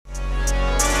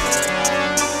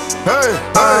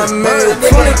I made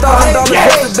 $20,000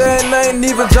 yesterday and I ain't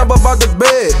even jump up out the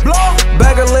bed.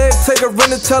 Bag a leg, take a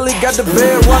rent until he got the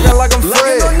bed, walking like I'm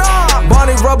Fred.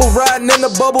 Bonnie Rubble riding in the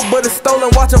bubble, but it's stolen,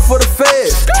 watching for the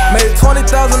feds. Made $20,000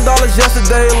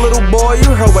 yesterday, little boy,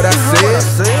 you heard what I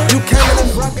said. You came in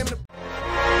and rockin' the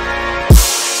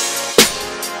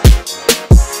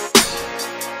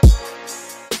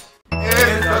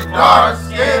It's the dark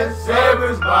skin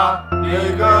savers, my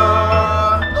nigga.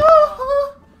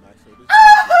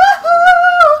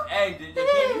 Hey,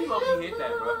 you low-key hit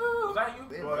that, bro. Was that you?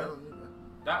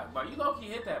 Bro, you low-key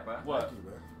hit that, bro. What?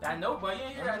 That note, bro. You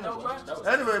ain't hear that note, bro?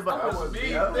 Anyway, but That was me,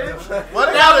 bitch. what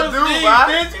they gotta do, bro?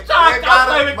 Bitch, you trying to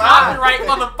claim the copyright,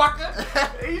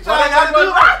 motherfucker. You trying to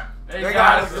do They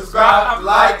gotta subscribe,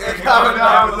 like, and comment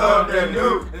down below if they're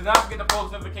new. And not forget the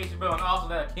post notification bell, and also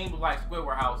that King was like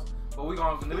Squidward House. But we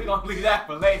gonna leave that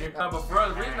for later. But for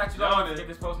us, the reason that you don't want to hit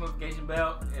this post notification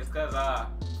bell is because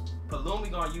Palumi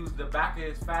gonna use the back of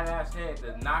his fat ass head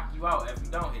to knock you out if you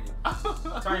don't hit it.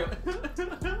 Turn your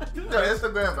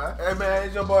Instagram, man. Hey man,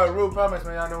 it's your boy Rue Promise,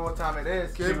 man. Y'all know what time it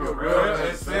is. Keep it real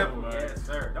and simple, man. Yes,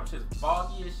 sir. Them shit's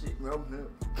foggy as shit.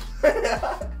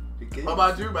 How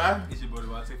about you, man? It's your boy,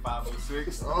 I say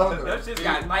 506. Them shit's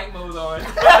got night mode on.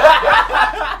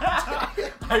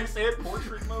 I said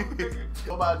portrait mode, nigga.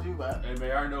 What about you, man? Hey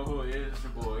man, I know who it is. It's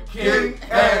your boy King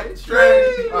and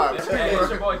Straight. Hey, it's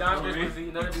your boy Don Christmas.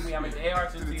 You know that be me. I make the AR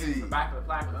to the T, the back of the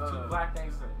plaque with the two black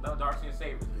things, no dark skin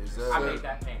savers. I made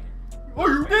that painting. Oh,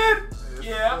 you did?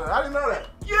 Yeah. I didn't know that.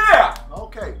 Yeah.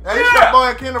 Okay. Hey, it's your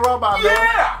boy King the Robot, man.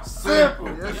 Yeah. Simple.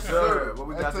 Yes, sir. What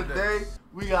we got today?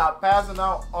 We got passing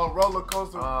out on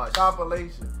Rollercoaster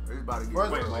compilation. Everybody get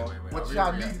First wait. what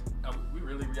y'all need? We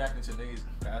really reacting to niggas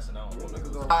passing out on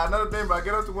Rollercoaster. Another thing, bro.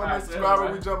 Get up to 1 minute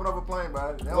subscriber. We jumping off a plane,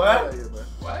 bro. What?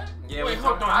 What? Yeah, wait,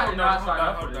 hold on. I did not sign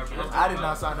up for that. I did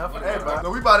not sign up for that. Hey, bro. So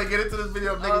we about to get into this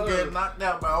video of niggas getting knocked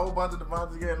out, bro. A whole bunch of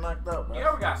Devontas getting knocked out, bro. You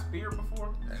ever got speared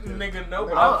before? Nigga, no,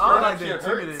 but I'm I'm like sure that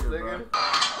shit intimidated, hurts,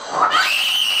 bro.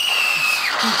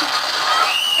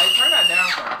 Hey, turn that down,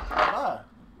 son. Why?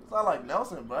 Sound like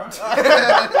Nelson, bro.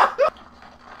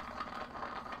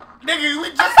 Nigga, we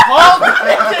just paused.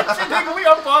 Nigga, we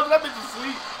unpaused. That bitch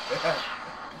asleep.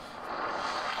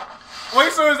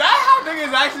 Wait, so is that how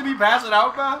niggas actually be passing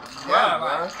out, bro? Yeah,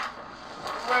 bro.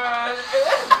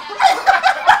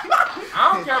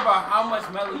 I don't care about how much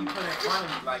mellow you put in front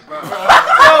of me, like, bro.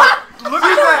 Look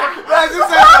at that.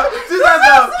 She said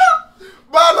so.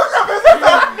 Bro, look at this.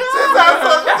 She said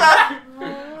so.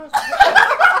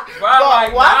 Bro,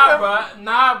 like,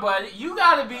 nah, bro. You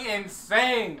gotta be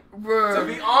insane to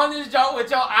be on this joke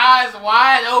with your eyes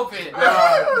wide open,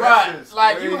 bro.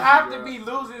 Like, you have to be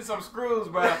losing some screws,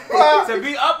 bro. To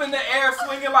be up in the air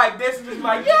swinging like this and just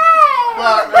like, yeah.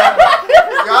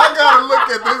 Y'all gotta look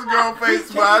at this girl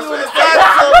face, bro.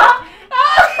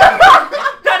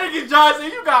 That nigga Johnson,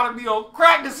 you gotta be on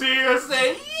crack to see her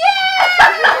say,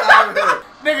 yeah.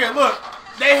 Nigga, look,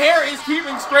 their hair is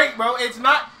keeping straight, bro. It's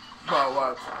not. Bro,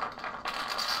 watch.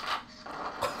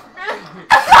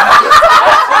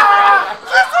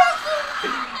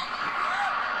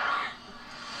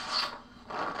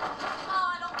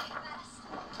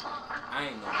 I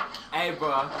ain't know. Hey,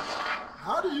 bro.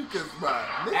 How do you kiss, bro?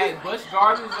 Hey, Busch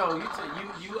Gardens, though, you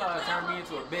turned me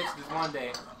into a bitch this one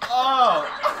day. Oh.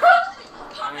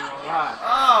 I ain't gonna lie.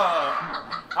 Oh.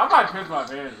 I might piss my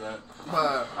pants,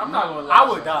 bro. I'm not gonna lie. I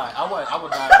would die. I would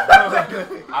die.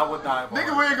 I would die.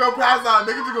 Nigga, we ain't gonna pass out.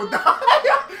 Nigga, just gonna die.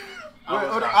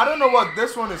 I don't know what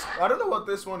this one is. I don't know what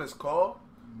this one is called.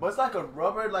 But it's like a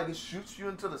rubber, like it shoots you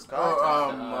into the sky.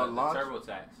 The turbo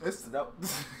tax. It's that.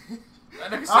 I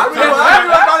was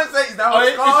about to say, is that what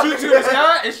it's called? It shoots you in the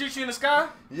sky? It shoots you in the sky?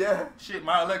 Yeah. Shit,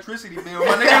 my electricity bill,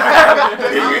 my nigga.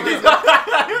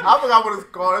 I forgot what it's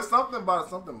called. It's something about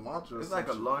something launcher. It's like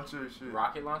a launcher shit.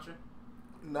 Rocket launcher?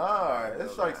 Nah,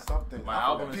 it's like something. My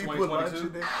album is People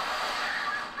 2022.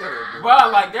 Bro,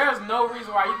 like, there's no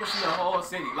reason why you can see the whole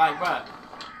city. Like, bro.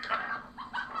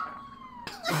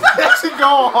 She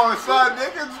going on, son.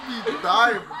 Niggas be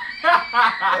dying.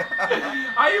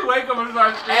 How you wake up and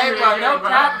start screaming? Hey, bro, no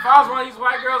cap. If I was one of these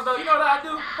white girls, though, you know what I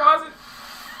do? Pause it.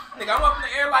 Nigga, I'm up in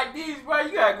the air like these, bro.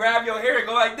 You gotta grab your hair and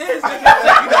go like this. Nigga,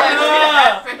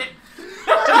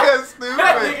 That's stupid.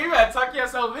 Nigga, you gotta tuck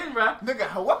yourself in, bro. Nigga,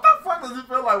 what the fuck does it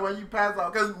feel like when you pass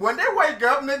out? Cause when they wake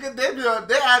up, nigga,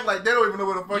 they act like they don't even know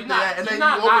where the fuck they at, and then you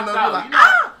open up, you're like,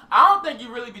 ah! I don't think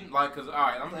you really be like, cause all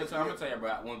right, I'm gonna tell you,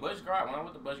 bro. When I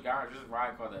went to Busch Gardens, this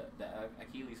ride called the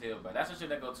Achilles Hill, bro. That's the shit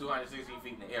that go 260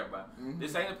 feet in the air, bro.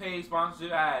 This ain't a paid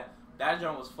sponsorship. That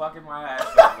joint was fucking my ass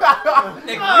up,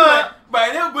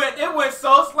 nigga, it went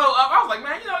so slow up. I was like,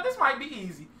 man, you know, this might be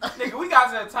easy. Nigga, we got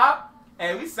to to the top,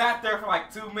 and we sat there for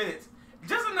like 2 minutes.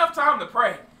 Just enough time to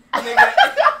pray. Nigga,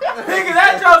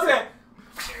 that joke said,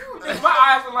 and my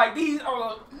eyes were like these.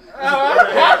 All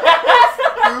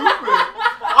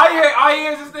you hear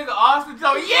is this nigga Austin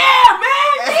go, yeah,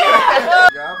 man, yeah.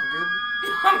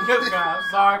 God forgive me. I'm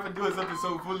sorry for doing something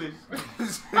so foolish.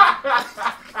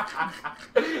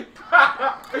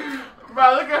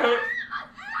 Bro, look at her.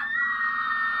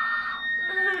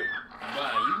 Bro,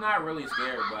 you not really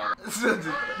scared, bro.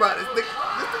 Bro, this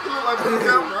nigga look like a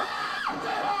camera.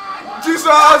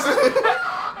 Jesus!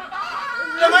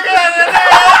 Look at that!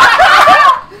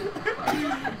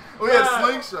 Oh yeah,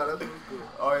 slingshot. That's really cool.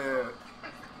 Oh yeah.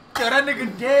 Yo, that nigga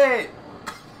dead.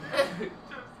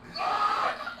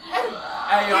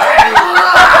 Hey, yo.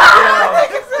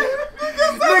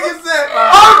 Nigga said,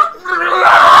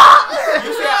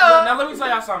 You see, now let me tell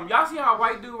y'all something. Y'all see how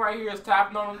white dude right here is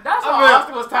tapping on him? That's how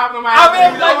Austin was tapping on my ass. He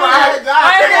was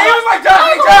like,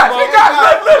 Josh,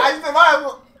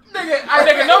 look.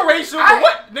 Nigga, no racial, but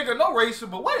what? Nigga, no racial,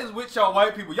 but what is with y'all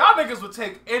white people? Y'all niggas would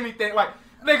take anything. Like,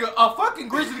 nigga, a fucking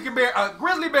grizzly bear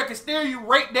can stare you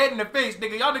right dead in the face.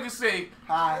 Nigga, y'all niggas say,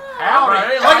 hi.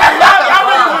 Howdy.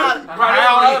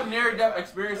 Y'all near-death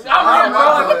experience.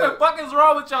 What the fuck is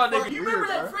wrong with y'all niggas? You remember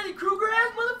that Freddy Krueger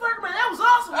ass motherfucker, man? That was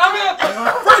awesome.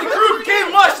 Freddy Krueger came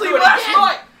in my sleep last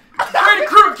night. Freddy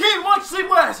Krueger came in my sleep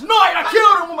last night. I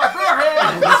killed him with my bare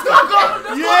hands. Let's go.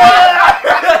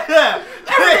 Yeah.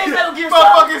 Everything Metal Gear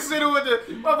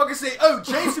Motherfucker say, oh,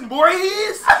 Jason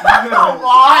Voorhees?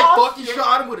 I fucking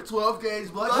shot him with a 12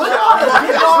 gauge blood. What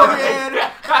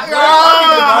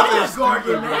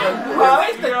Gorgon, man.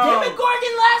 Where's the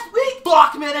Demogorgon last week?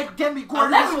 Fuck, man, that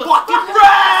Demogorgon was fucking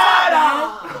rad.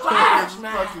 Flash,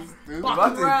 man.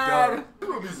 Fucking rad.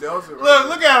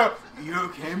 Look at him. You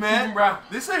okay, man? Bro,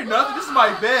 This ain't nothing. This is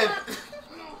my bed.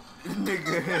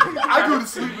 Nigga, I go to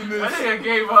sleep in this. that nigga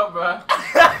gave up, bro.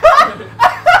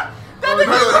 That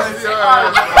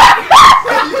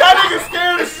nigga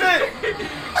scared as shit.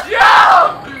 Yo!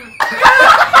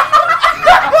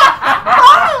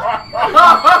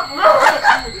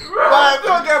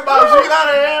 Don't get about you out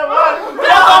of here, man.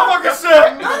 That motherfucker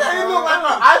shit. He look like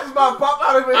my eyes about to pop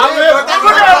out of his head.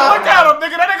 Look at him,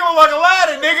 nigga. That nigga look like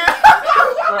Aladdin, nigga.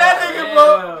 That nigga,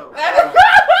 bro. That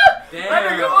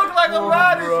nigga look like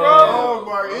Aladdin, bro. Oh,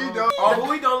 Mark, he don't. Oh, but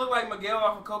we don't look like Miguel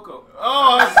off of Coco.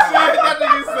 Oh, shit. That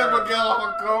nigga said Miguel off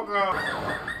of Coco.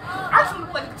 I actually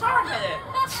look like a guitar head.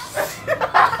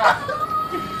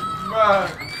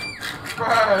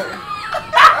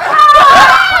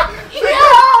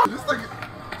 Just like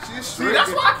she's See,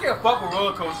 that's why I can't fuck with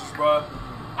roller coasters, bro.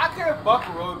 I can't fuck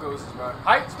with roller coasters, bro.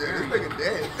 Heights, This period. nigga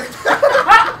dead.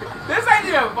 This ain't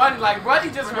even funny. Like, Buddy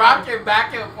just rocking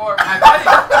back and forth. Like, Buddy,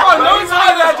 notice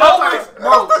how that's always.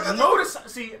 Bro, notice.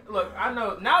 See, look, I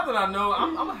know. Now that I know,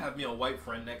 I'm gonna have me a white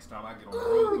friend next time I get on the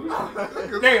road.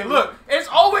 Nigga, look, it's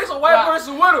always a white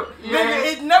person with him. Nigga,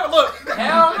 it never look.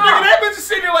 Hell no. Nigga, that bitch is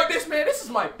sitting there like this, man. This is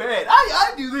my bed.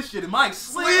 I do this shit in my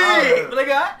sleep.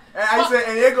 Nigga, And I said,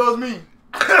 and here goes me.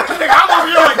 nigga, I'm over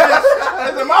here like this.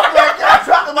 And my black cat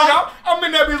talking Nigga, I'm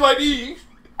in that bitch like these.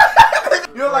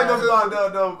 You know, like those,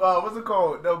 what's it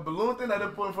called? The balloon thing that they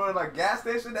put in front of like gas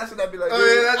station? That shit that be like, Oh,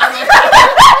 yeah,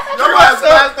 Nobody's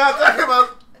not talking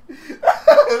about.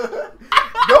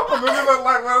 Don't remember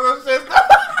like one of those shit.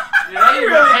 Yeah, you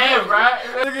really am, right?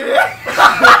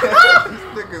 This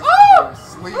nigga's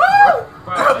asleep,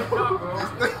 bro.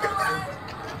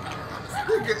 This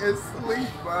nigga is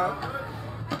asleep, bro.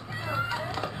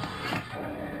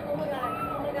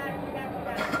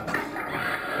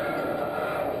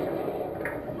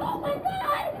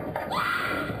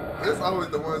 This always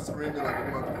the one screaming like a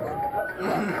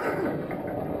motherfucker.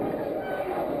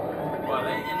 Bro,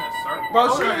 they in a circle. Bro,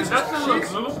 That shit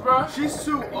looks loose, bro. She's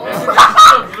too old. That shit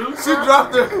look loose, She bro.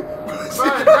 dropped her. Bro,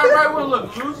 that right one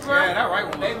look loose, bro. Yeah, that right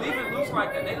one. They leave it loose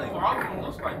like that. They leave all of them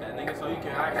loose like that, nigga, so you can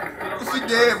actually feel. She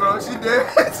dead, bro. She dead.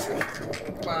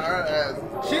 By her ass.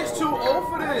 She's too old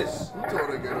for this. Who told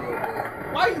her to get over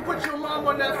there? Why you put your mom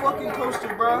on that fucking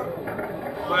coaster, bro?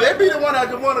 They be the one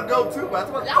that want to go too, but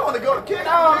y'all want to go to kids.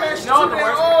 Oh man, she's You know too what the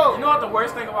damn worst? old. You know what the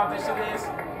worst thing about this shit is?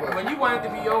 When you want it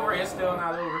to be over, it's still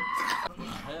not over.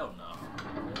 Hell no.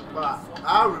 But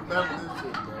I remember this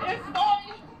shit, bro.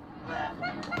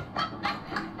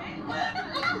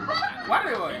 Why do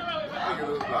they? Nigga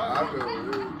was like, I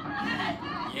remember this.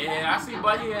 Yeah, I see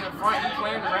Buddy in the front. He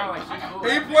playing around like she's cool.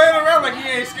 He playing around like he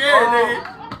ain't scared,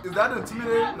 nigga. Is that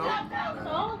intimidating? No.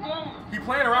 He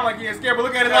playing around like he ain't scared, but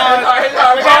look at his eyes.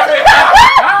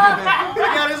 Look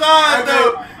at his eyes,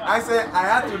 though. I said I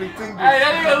have to rethink this. Hey,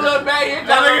 that nigga look back. He That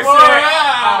trying nigga to said,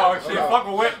 oh shit, Hold fuck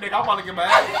a whip, nigga. I'm about to get my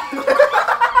ass.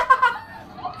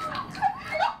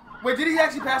 Wait, did he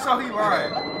actually pass out? He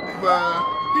lying. But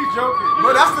He's joking.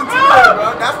 bro, that's the intimidator,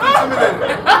 bro. That's the intimidator.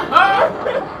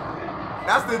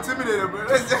 That's the intimidator, bro.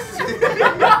 That's just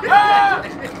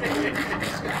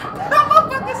That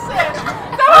motherfucker said.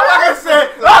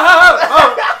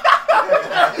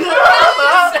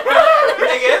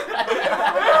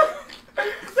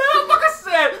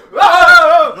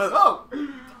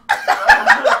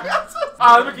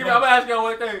 Let me give you. I'm gonna ask y'all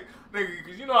one thing, nigga,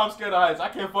 because you know I'm scared of heights. I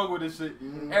can't fuck with this shit.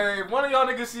 And if one of y'all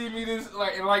niggas see me this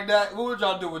like that, what would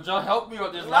y'all do? Would y'all help me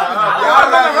or just laugh? I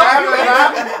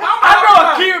know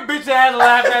a cute bitch ass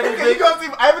laugh at me. You gonna see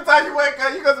every time you wake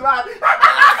up, you gonna smile.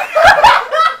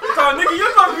 So nigga,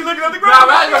 you're supposed to be looking at the ground.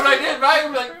 Right, I'm like this, right?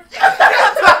 I'm like,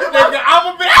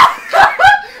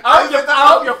 I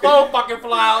hope your phone fucking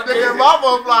fly out. Nigga, my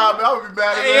phone fly out, man. I would be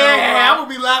mad at you. Yeah, I would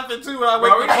be laughing too when I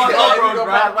wake the fuck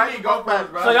up. Why you go fast,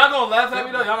 bro? So y'all gonna laugh at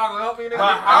me though? Y'all not gonna help me, nigga?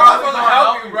 I'm gonna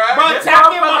help you, bro. Bro, tap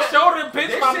me on my shoulder and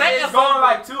pinch my neck. It's going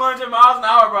like 200 miles an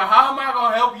hour, bro. How am I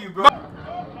gonna help you, bro?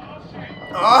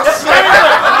 Oh shit!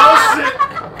 Oh shit!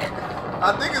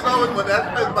 I think it's always when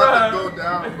that's about to go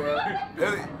down, bro.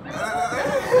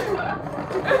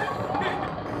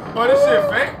 Bro, this shit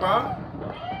fake, bro.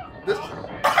 This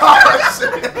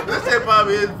shit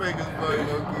probably is fake as fuck,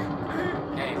 low-key.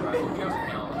 Hey, bro, who gives a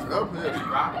hell? I'm here. It's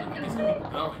rocking. It's people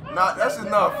going. Nah, that shit's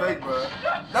not fake, bro.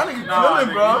 That nigga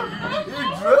drilling, bro.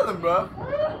 He's drilling, bro.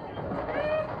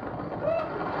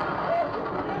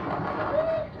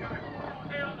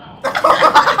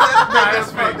 Nah,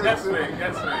 that's fake. That's fake.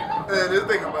 That's fake. Yeah, this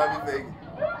nigga might be fake.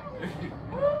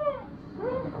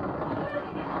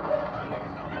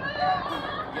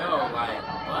 Yo, like,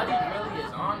 Buddy really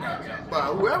is on that jump. But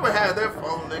whoever had that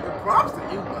phone, nigga, props to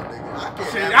you, my nigga. I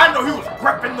can't. Shit, I know he was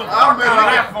prepping the fuck out of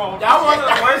that phone. Y'all one of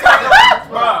the worst thing about,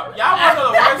 bro. Y'all one of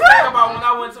the worst thing about when I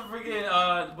went to freaking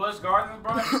Busch Gardens,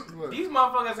 bro. These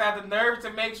motherfuckers had the nerve to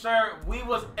make sure we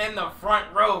was in the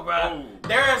front row, bro.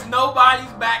 There is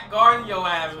nobody's back guarding your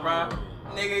ass, bro.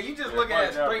 Nigga, you just looking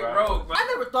at straight road, bro. I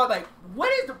never thought, like, what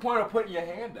is the point of putting your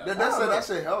hand up? That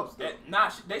shit helps.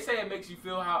 They say it makes you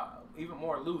feel even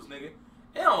more loose, nigga.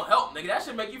 It don't help, nigga. That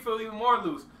should make you feel even more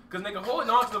loose. Cause nigga holding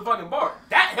on to the fucking bar,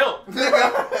 that helps. That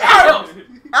helps.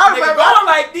 Nigga going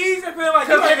like these and feeling like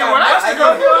you ain't got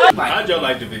nothing. I just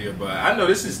like the video, but I know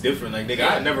this is different. Like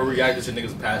nigga, I never reacted to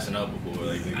niggas passing out before.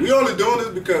 Like nigga. We only doing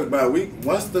this because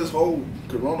once this whole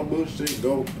Corona bullshit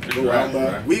go out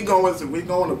by, we going to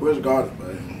Busch Gardens,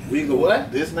 man. We go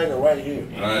what? This nigga right here.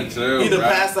 Alright, chill. He the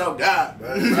pass out guy, bro.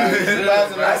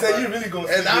 I said you really gonna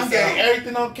see and I'm getting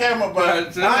everything on camera, bro.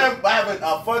 I'm having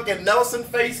a fucking Nelson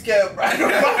face cam, bro. He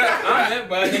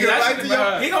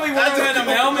gonna be wearing one of them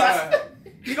helmets.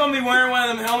 He gonna be wearing one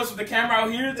of them helmets with the camera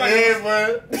out here. Yeah,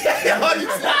 bro.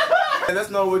 And let's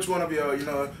know which one of your,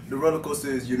 the roller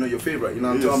coaster is, your favorite. You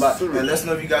know what I'm talking about? And let's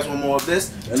know if you guys want more of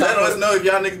this. And let us know if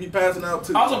y'all niggas be passing out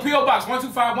too. Also, P.O. Box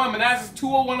 1251, Manassas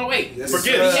 20108. Yes,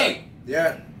 Forget it.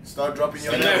 Yeah. Start dropping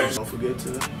your numbers. Don't forget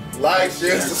to like,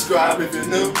 share, subscribe if you're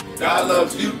new. God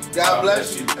loves you. God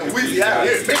bless you. And we out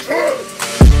here.